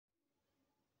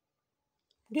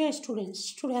Dear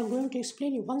students, today I am going to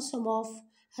explain you one sum of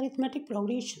arithmetic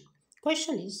progression.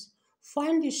 Question is,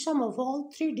 find the sum of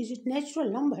all three-digit natural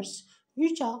numbers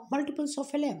which are multiples of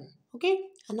 11. Okay,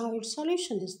 and now its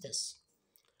solution is this.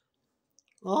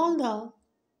 All the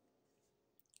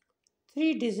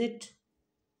three-digit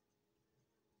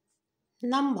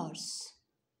numbers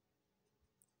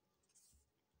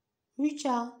which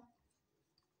are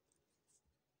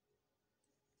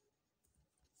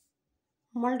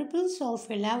multiples of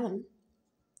 11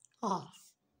 are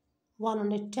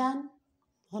 110,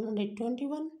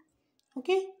 121,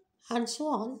 okay, and so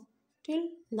on till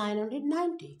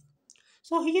 990.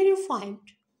 So here you find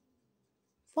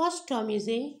first term is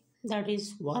A, that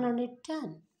is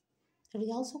 110, that is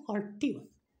also called T1.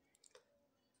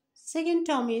 Second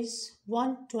term is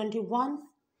 121,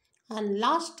 and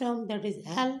last term, that is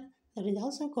L, that is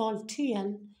also called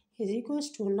Tn, is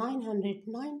equals to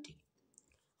 990.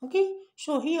 Okay,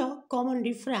 so here common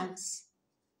difference,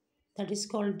 that is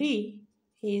called D,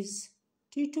 is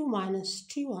T2 minus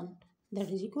T1, that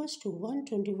is equals to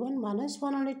 121 minus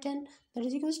 110, that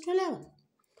is equals to 11.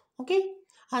 Okay,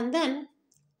 and then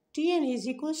Tn is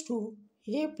equals to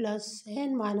A plus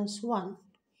n minus 1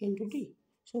 into D.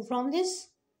 So from this,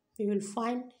 we will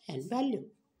find n value.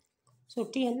 So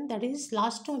Tn, that is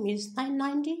last term, is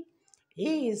 990.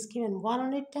 A is given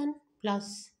 110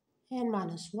 plus n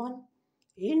minus 1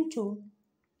 into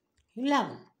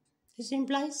 11. This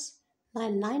implies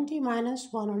 990 minus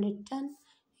 110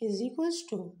 is equals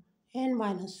to n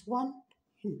minus 1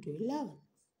 into 11.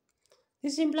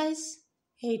 This implies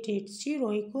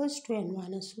 880 equals to n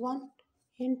minus 1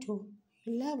 into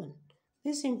 11.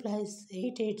 This implies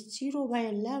 880 by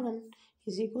 11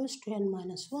 is equals to n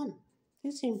minus 1.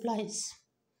 This implies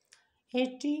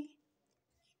 80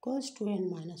 equals to n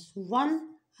minus 1,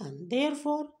 and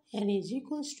therefore n is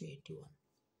equals to 81.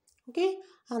 Okay,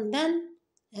 and then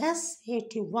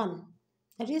S81,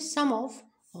 that is sum of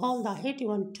all the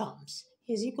 81 terms,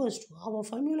 is equals to, our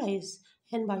formula is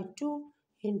n by 2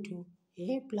 into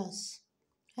A plus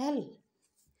L.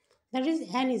 That is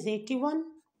n is 81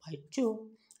 by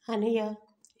 2, and here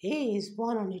A is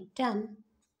 110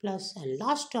 plus, and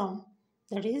last term,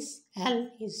 that is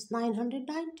L, is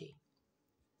 990.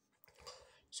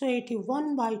 So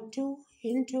 81 by 2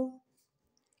 into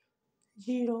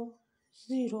 0,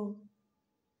 0,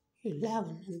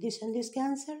 11, and this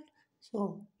cancelled.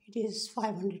 So it is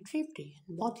 550.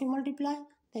 And both you multiply,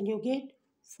 then you get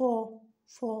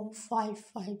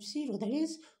 44550. That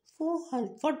is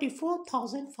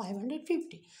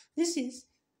 44,550. This is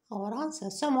our answer,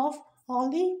 sum of all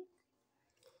the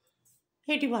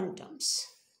 81 terms.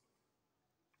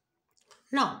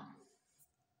 Now,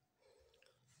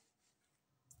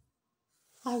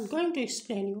 I am going to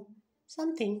explain you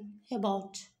something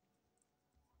about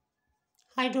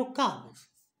hydrocarbon.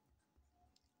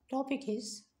 Topic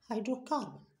is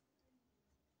hydrocarbon.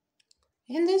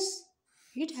 In this,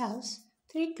 it has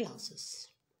three classes.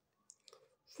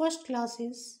 First class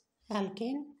is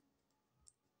alkane.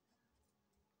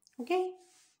 Okay.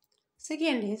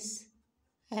 Second is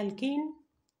alkene,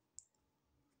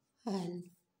 and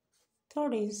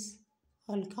third is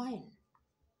alkyne.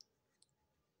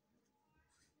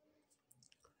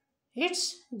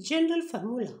 Its general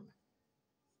formula.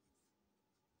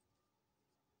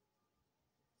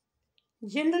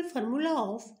 General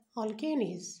formula of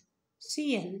alkane is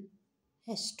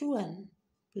CnH2n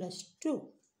plus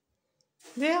 2,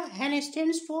 where n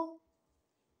stands for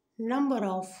number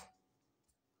of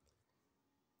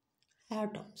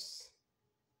atoms.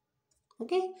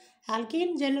 Okay,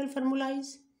 alkane general formula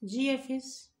is GF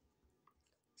is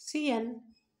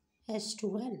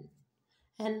CnH2n,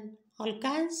 and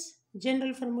alkyne's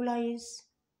general formula is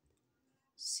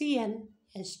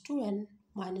CnH2n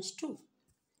minus 2.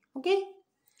 Okay,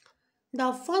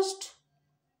 the first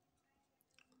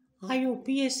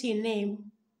IUPAC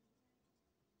name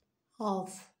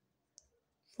of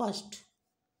first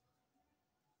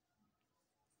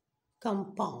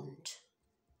compound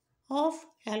of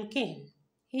alkane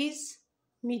is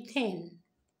methane,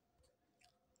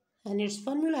 and its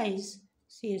formula is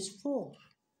CH4.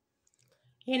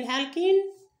 In alkene,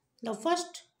 the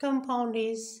first compound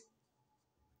is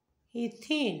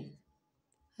ethene,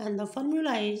 and the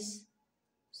formula is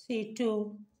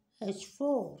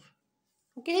C2H4.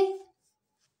 Okay,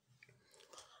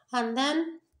 and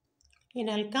then in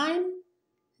alkyne,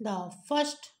 the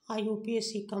first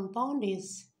IUPAC compound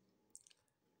is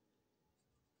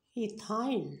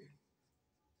ethine,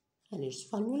 and its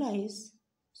formula is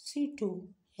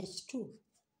C2H2.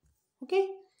 Okay,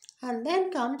 and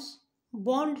then comes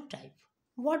bond type.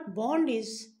 What bond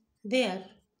is there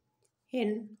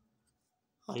in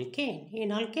alkane. In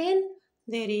alkane,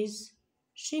 there is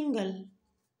single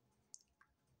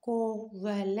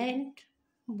covalent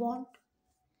bond.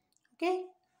 Okay.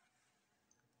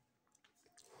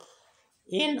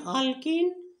 In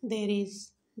alkene, there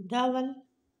is double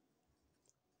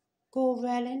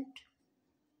covalent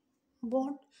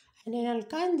bond, and in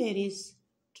alkyne, there is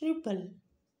triple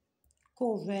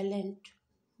covalent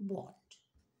bond.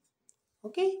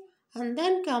 Okay, and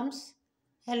then comes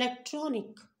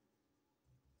electronic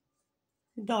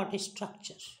dot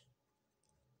structure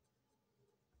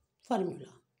formula.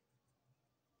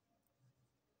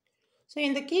 So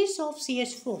in the case of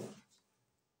CH4,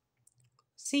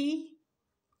 C,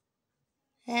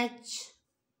 H,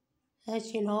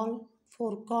 H in all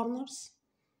four corners.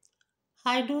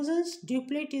 Hydrogen's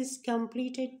duplet is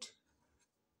completed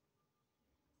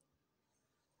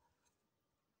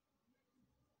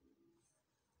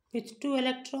with 2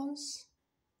 electrons,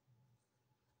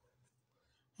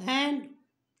 and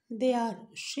they are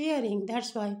sharing.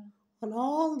 That's why on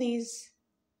all these,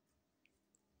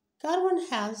 carbon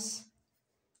has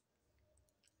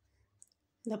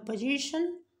the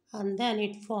position, and then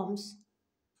it forms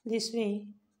this way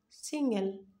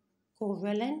single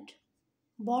covalent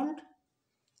bond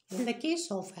in the case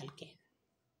of alkane.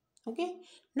 Okay,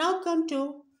 now come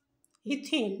to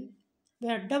ethene,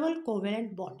 where double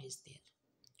covalent bond is there.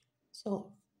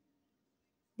 So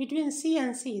between C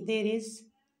and C there is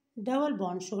double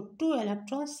bond, so 2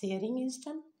 electrons sharing is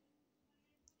done,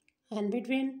 and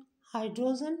between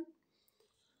hydrogen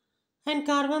and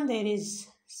carbon there is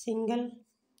single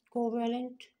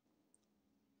covalent.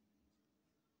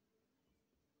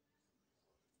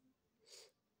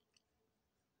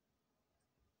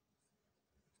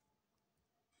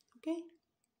 Okay,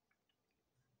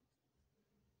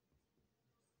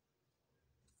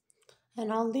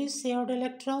 and all these shared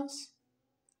electrons.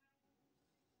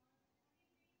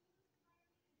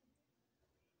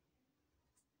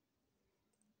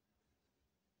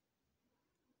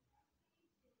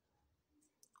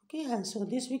 Okay, and so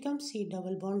this becomes C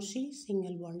double bond C,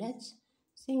 single bond H,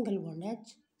 single bond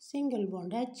H, single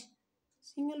bond H,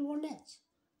 single bond H.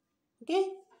 Okay,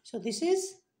 so this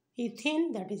is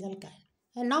ethene, that is alkyne.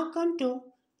 And now come to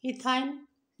ethyne,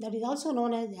 that is also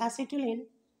known as acetylene.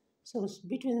 So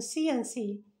between C and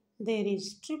C there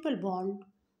is triple bond,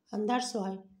 and that's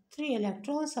why 3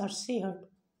 electrons are shared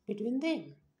between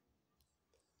them.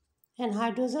 And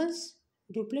hydrogens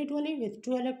duplet only with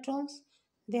 2 electrons.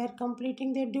 They are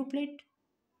completing their duplet,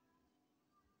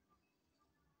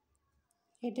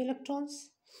 8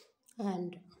 electrons,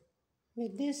 and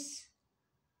with this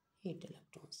 8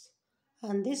 electrons.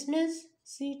 And this means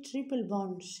C triple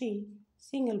bond C,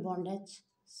 single bond H,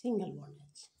 single bond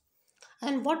H.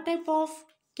 And what type of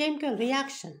chemical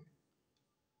reaction?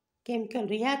 Chemical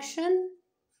reaction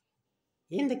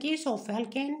in the case of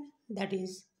alkane, that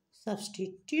is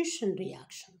substitution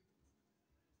reaction.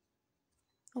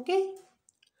 Okay?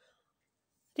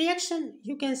 Reaction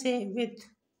you can say with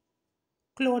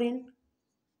chlorine,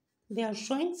 they are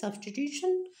showing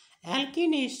substitution.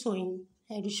 Alkene is showing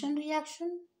addition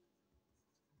reaction,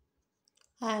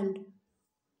 and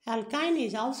alkyne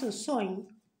is also showing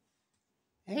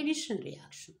addition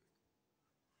reaction.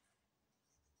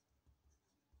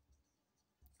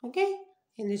 Okay,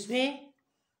 in this way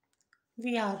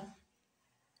we are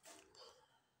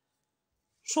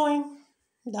showing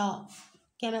the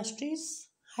chemistries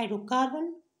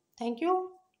hydrocarbon. Thank you.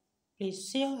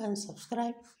 Please share and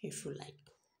subscribe if you like.